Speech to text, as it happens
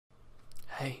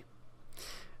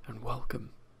and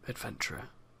welcome, adventurer,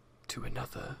 to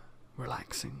another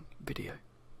relaxing video.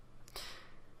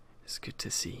 It's good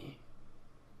to see you,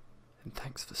 and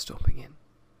thanks for stopping in.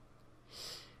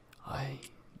 I,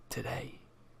 today,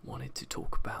 wanted to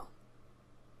talk about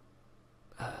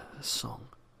a song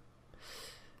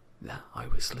that I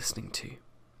was listening to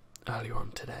earlier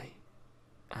on today,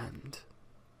 and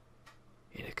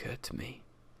it occurred to me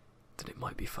that it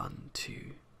might be fun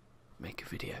to make a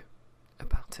video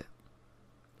about it.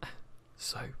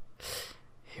 So,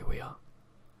 here we are.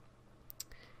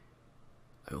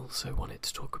 I also wanted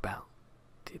to talk about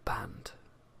the band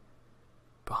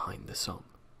behind the song,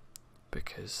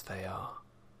 because they are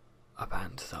a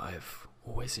band that I've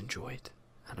always enjoyed,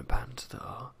 and a band that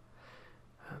are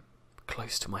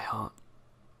close to my heart,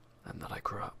 and that I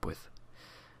grew up with.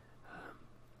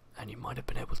 And you might have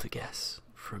been able to guess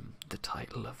from the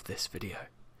title of this video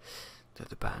that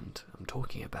the band I'm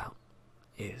talking about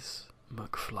is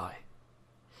McFly.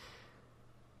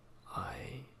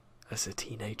 I, as a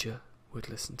teenager, would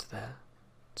listen to their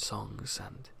songs,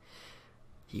 and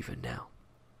even now,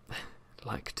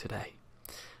 like today,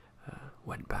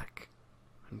 went back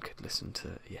and could listen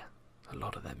to, a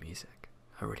lot of their music.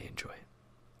 I really enjoy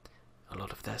it. A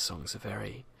lot of their songs are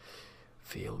very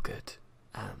feel-good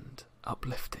and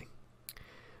uplifting.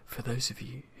 For those of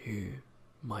you who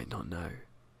might not know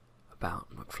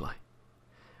about McFly,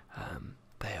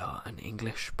 they are an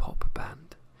English pop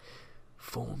band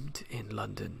formed in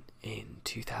London in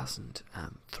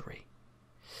 2003.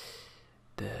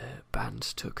 The band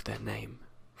took their name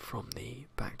from the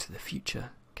Back to the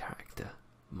Future character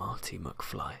Marty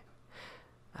McFly,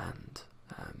 and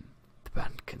the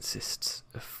band consists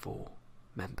of four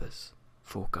members,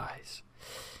 four guys.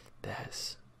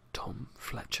 There's Tom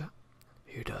Fletcher,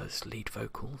 who does lead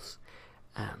vocals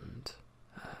and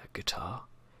guitar,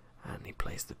 and he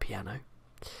plays the piano.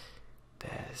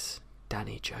 There's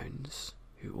Danny Jones,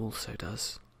 who also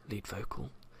does lead vocal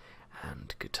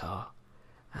and guitar,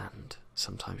 and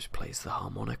sometimes plays the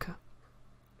harmonica.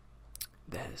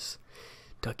 There's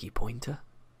Dougie Pointer,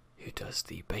 who does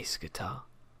the bass guitar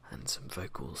and some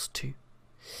vocals too.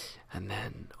 And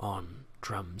then on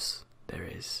drums there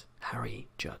is Harry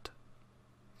Judd.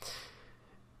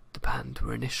 The band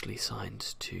were initially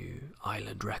signed to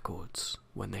Island Records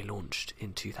when they launched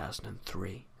in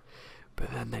 2003, but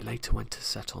then they later went to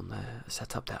set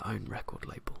up their own record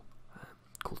label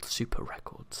called Super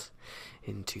Records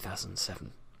in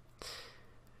 2007.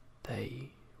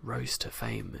 They rose to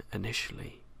fame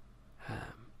initially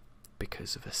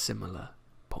because of a similar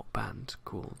pop band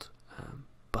called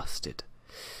Busted,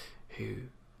 who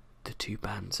the two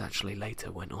bands actually later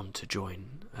went on to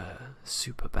join a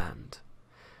super band,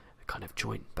 a kind of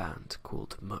joint band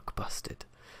called McBusted.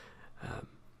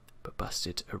 But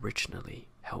Busted originally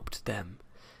helped them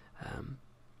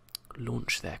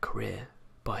launch their career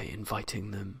by inviting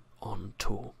them on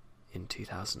tour in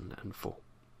 2004.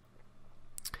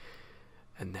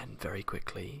 And then very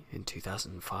quickly, in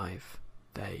 2005,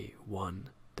 they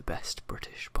won the Best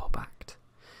British Pop Act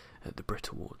at the Brit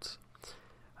Awards.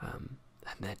 And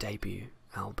their debut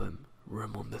album,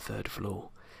 Room on the Third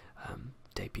Floor,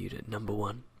 debuted at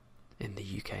 #1 in the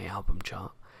UK album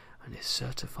chart and is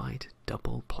certified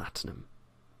double platinum.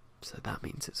 So that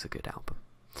means it's a good album.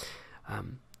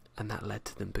 And that led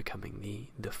to them becoming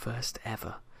the first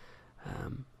ever,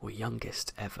 or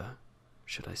youngest ever,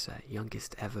 should I say,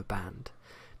 youngest ever band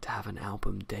to have an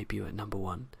album debut at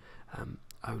 #1,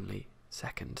 only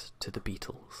second to the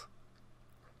Beatles.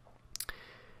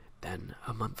 Then,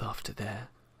 a month after their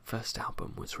first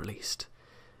album was released,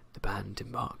 the band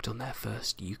embarked on their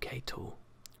first UK tour,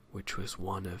 which was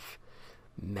one of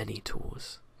many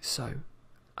tours. So,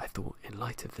 I thought, in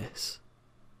light of this,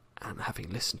 and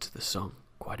having listened to the song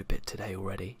quite a bit today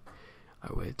already,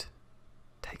 I would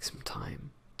take some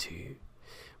time to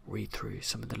read through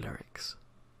some of the lyrics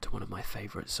to one of my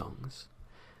favourite songs.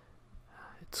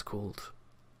 It's called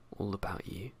All About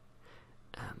You,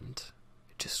 and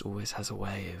it just always has a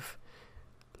way of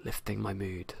lifting my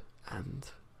mood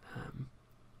and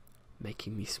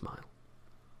making me smile.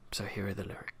 So here are the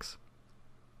lyrics.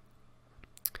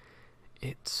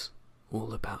 It's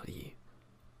all about you.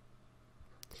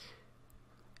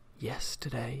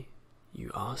 Yesterday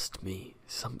you asked me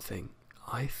something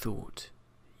I thought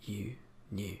you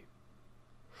knew,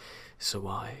 so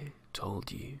I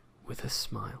told you with a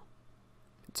smile,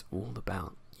 it's all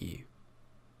about you.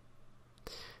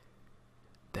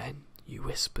 Then you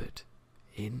whispered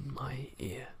in my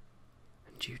ear,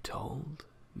 and you told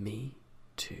me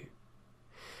too,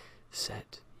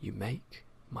 said you make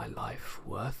my life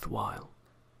worthwhile,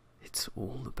 it's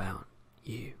all about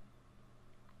you.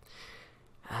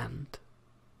 And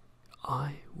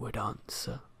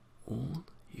answer all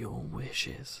your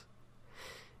wishes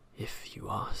if you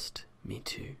asked me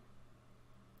to.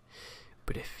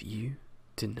 But if you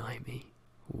deny me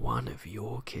one of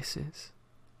your kisses,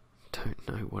 don't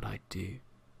know what I'd do.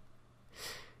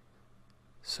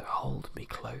 So hold me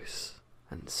close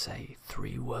and say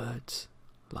 3 words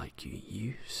like you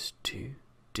used to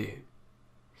do.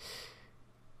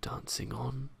 Dancing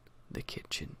on the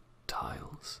kitchen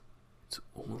tiles, it's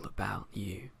all about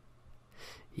you,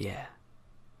 yeah.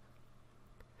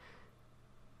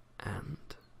 And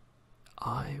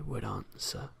I would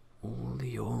answer all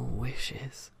your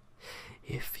wishes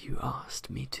if you asked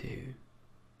me to.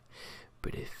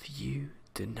 But if you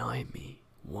deny me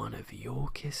one of your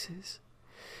kisses,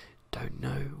 don't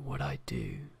know what I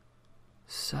do.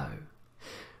 So,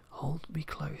 hold me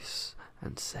close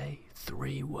and say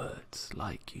 3 words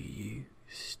like you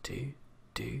used to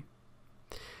do.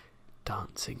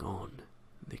 Dancing on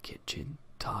the kitchen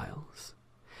tiles.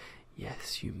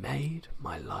 Yes, you made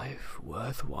my life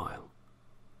worthwhile.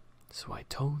 So I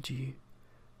told you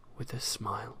with a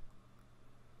smile.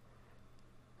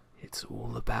 It's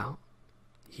all about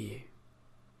you.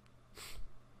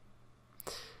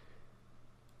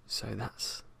 So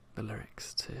that's the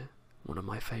lyrics to one of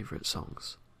my favourite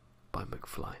songs by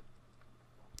McFly,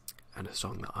 and a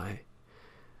song that I,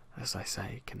 as I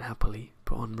say, can happily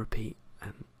put on repeat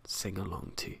and sing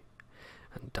along to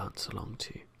and dance along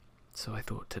to. So I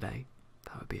thought today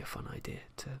that would be a fun idea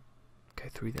to go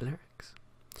through the lyrics.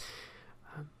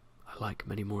 I like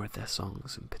many more of their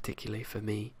songs, and particularly for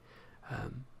me,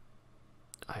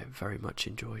 I very much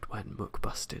enjoyed when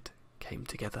McBusted came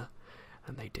together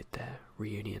and they did their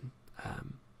reunion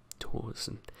tours,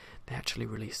 and they actually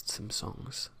released some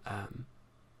songs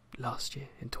last year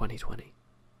in 2020.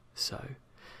 So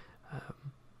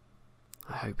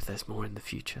I hope there's more in the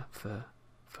future for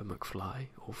McFly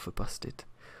or for Busted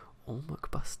or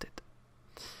McBusted.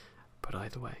 But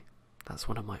either way, that's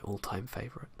one of my all-time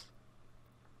favourites.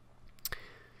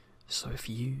 So if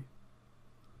you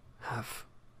have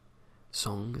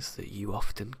songs that you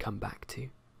often come back to,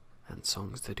 and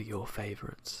songs that are your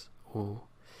favourites, or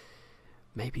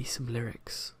maybe some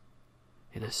lyrics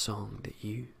in a song that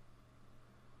you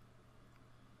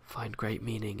find great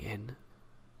meaning in,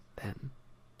 then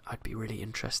I'd be really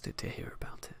interested to hear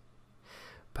about it.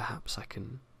 Perhaps I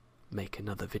can make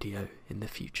another video in the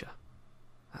future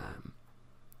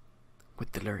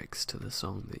with the lyrics to the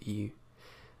song that you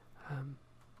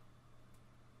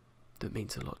that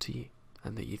means a lot to you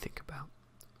and that you think about.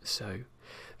 So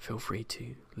feel free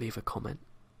to leave a comment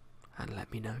and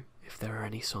let me know if there are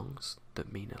any songs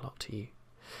that mean a lot to you,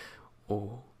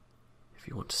 or if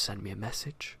you want to send me a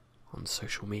message on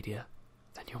social media,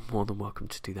 then you're more than welcome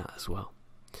to do that as well.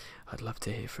 I'd love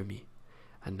to hear from you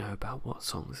and know about what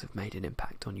songs have made an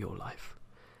impact on your life,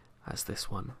 as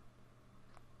this one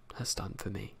has done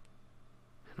for me,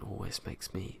 and always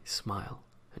makes me smile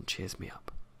and cheers me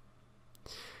up.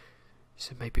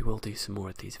 So maybe we'll do some more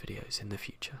of these videos in the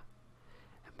future,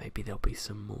 and maybe there'll be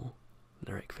some more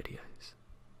lyric videos.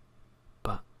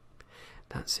 But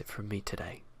that's it from me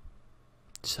today.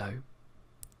 So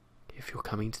if you're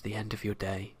coming to the end of your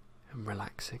day and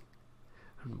relaxing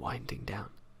and winding down,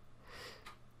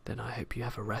 then I hope you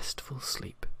have a restful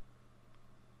sleep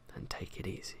and take it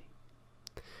easy.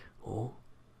 Or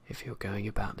if you're going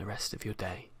about the rest of your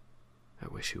day, I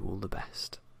wish you all the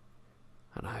best,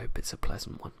 and I hope it's a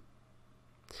pleasant one.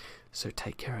 So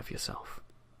take care of yourself,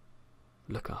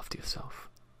 look after yourself,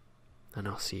 and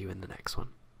I'll see you in the next one.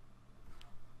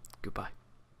 Goodbye.